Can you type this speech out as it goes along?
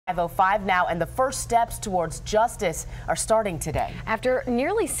5:05 now, and the first steps towards justice are starting today. After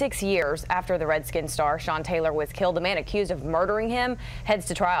nearly 6 years after the Redskins star Sean Taylor was killed, the man accused of murdering him heads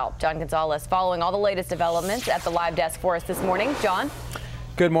to trial. John Gonzalez following all the latest developments at the live desk for us this morning. John?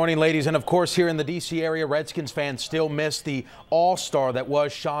 Good morning, ladies. And of course, here in the D.C. area, Redskins fans still miss the all-star that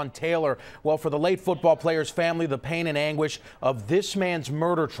was Sean Taylor. Well, for the late football player's family, the pain and anguish of this man's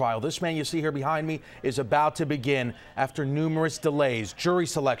murder trial. This man you see here behind me is about to begin after numerous delays. Jury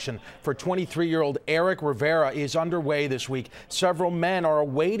selection for 23-year-old Eric Rivera is underway this week. Several men are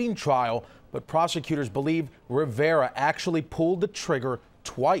awaiting trial, but prosecutors believe Rivera actually pulled the trigger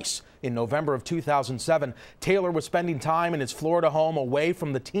twice. In November of 2007, Taylor was spending time in his Florida home away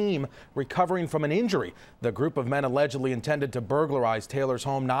from the team, recovering from an injury. The group of men allegedly intended to burglarize Taylor's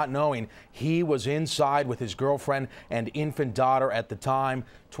home, not knowing he was inside with his girlfriend and infant daughter at the time.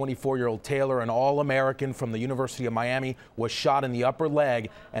 24-year-old Taylor, an All-American from the University of Miami, was shot in the upper leg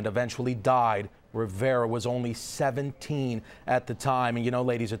and eventually died. Rivera was only 17 at the time. And you know,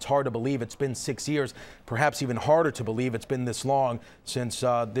 ladies, it's hard to believe it's been 6 years, perhaps even harder to believe it's been this long since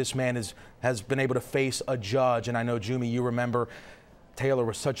this man has been able to face a judge. And I know, Jumi, you remember Taylor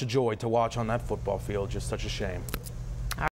was such a joy to watch on that football field. Just such a shame.